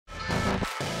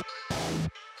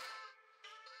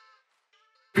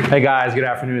Hey guys, good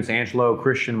afternoon. It's Angelo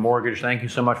Christian Mortgage. Thank you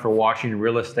so much for watching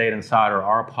Real Estate Insider,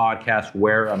 our podcast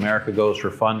where America goes for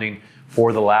funding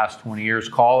for the last 20 years.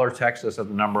 Call or text us at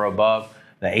the number above,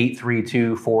 the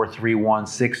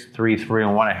 832-431-6333.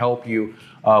 I want to help you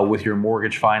with your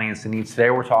mortgage financing needs.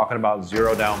 Today we're talking about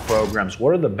zero down programs.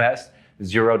 What are the best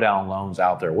zero down loans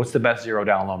out there? What's the best zero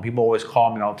down loan? People always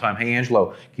call me all the time, hey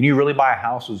Angelo, can you really buy a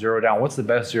house with zero down? What's the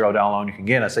best zero down loan you can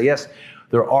get? And I say, yes,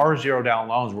 there are zero down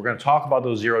loans. We're going to talk about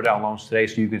those zero down loans today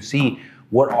so you can see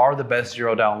what are the best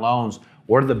zero down loans,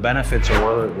 what are the benefits or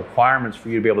what are the requirements for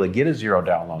you to be able to get a zero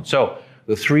down loan. So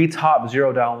the three top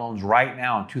zero down loans right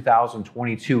now in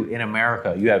 2022 in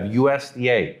America, you have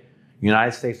USDA,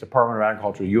 United States Department of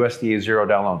Agriculture, USDA zero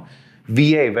down loan,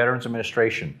 VA, Veterans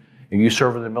Administration. If you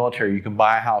serve in the military, you can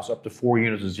buy a house up to 4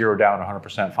 units of zero down,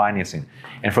 100% financing.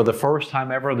 And for the first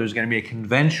time ever, there's going to be a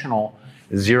conventional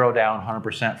zero down,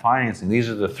 100% financing. These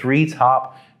are the three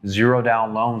top zero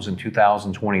down loans in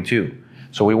 2022.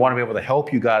 So we want to be able to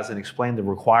help you guys and explain the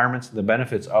requirements and the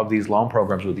benefits of these loan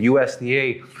programs. With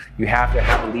USDA, you have to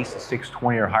have at least a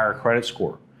 620 or higher credit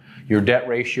score. Your debt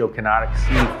ratio cannot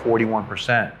exceed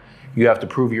 41%. You have to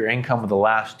prove your income with the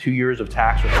last 2 years of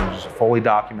tax returns. It's a fully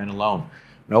documented loan.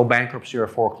 No bankruptcy or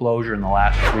foreclosure in the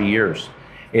last 3 years.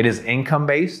 It is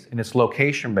income-based and it's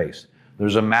location-based.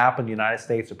 There's a map in the United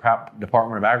States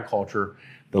Department of Agriculture.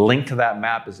 The link to that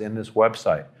map is in this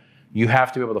website. You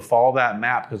have to be able to follow that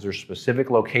map because there's specific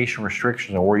location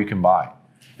restrictions on where you can buy.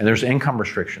 And there's income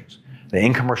restrictions. The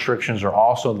income restrictions are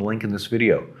also the link in this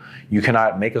video. You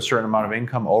cannot make a certain amount of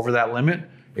income over that limit.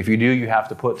 If you do, you have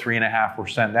to put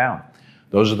 3.5% down.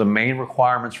 Those are the main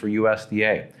requirements for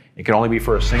USDA. It can only be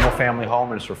for a single family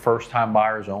home and it's for first time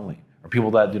buyers only, or people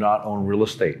that do not own real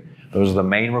estate. Those are the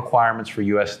main requirements for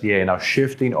USDA. Now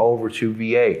shifting over to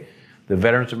VA, the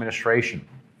Veterans Administration.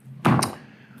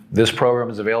 This program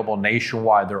is available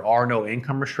nationwide. There are no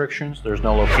income restrictions. There's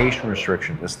no location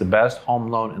restrictions. It's the best home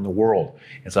loan in the world.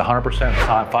 It's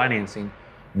 100% financing,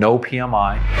 no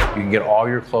PMI. You can get all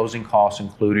your closing costs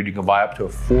included. You can buy up to a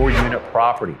 4-unit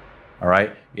property, all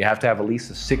right? You have to have at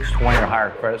least a 620 or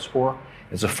higher credit score.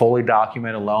 It's a fully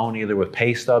documented loan, either with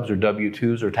pay stubs or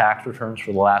W-2s or tax returns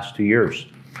for the last 2 years.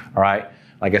 All right.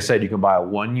 Like I said, you can buy a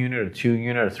 1 unit, a 2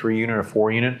 unit, a 3 unit, a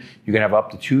 4 unit. You can have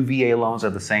up to 2 VA loans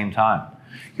at the same time.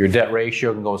 Your debt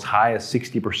ratio can go as high as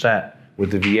 60%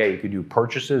 with the VA. You can do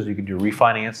purchases, you can do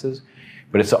refinances,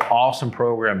 but it's an awesome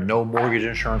program. No mortgage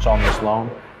insurance on this loan.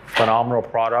 Phenomenal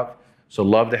product. So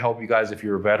love to help you guys. If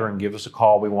you're a veteran, give us a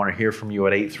call. We want to hear from you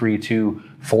at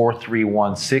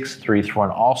 832-431-6331.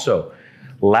 Also,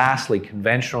 lastly,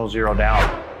 conventional zero down.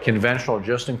 Conventional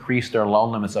just increased their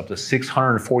loan limits up to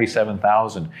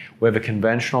 $647,000. We have a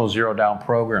conventional zero down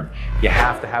program. You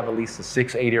have to have at least a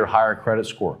 680 or higher credit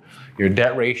score. Your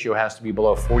debt ratio has to be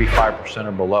below 45%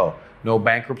 or below. No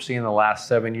bankruptcy in the last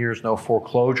 7 years, no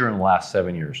foreclosure in the last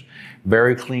 7 years.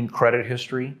 Very clean credit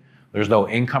history. There's no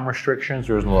income restrictions.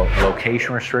 There's no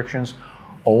location restrictions.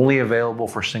 Only available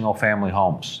for single family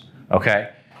homes,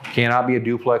 okay? Cannot be a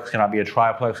duplex, cannot be a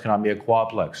triplex, cannot be a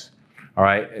quadplex. All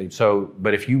right, so,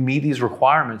 but if you meet these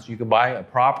requirements, you can buy a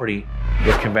property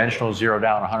with conventional zero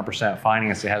down, 100%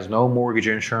 finance. It has no mortgage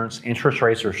insurance. Interest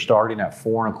rates are starting at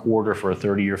 4.25% for a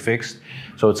 30-year fixed.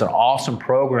 So it's an awesome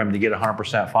program to get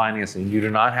 100% financing. You do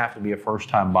not have to be a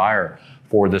first-time buyer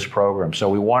for this program. So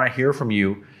we want to hear from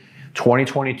you.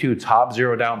 2022 top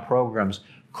zero down programs.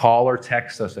 Call or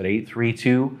text us at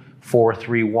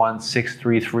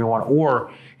 832-431-6331,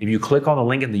 or if you click on the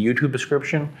link in the YouTube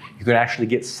description, you can actually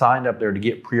get signed up there to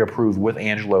get pre-approved with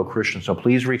Angelo Christian. So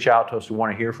please reach out to us. We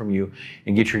want to hear from you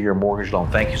and get your mortgage loan.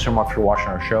 Thank you so much for watching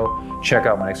our show. Check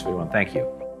out my next video, and thank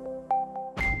you.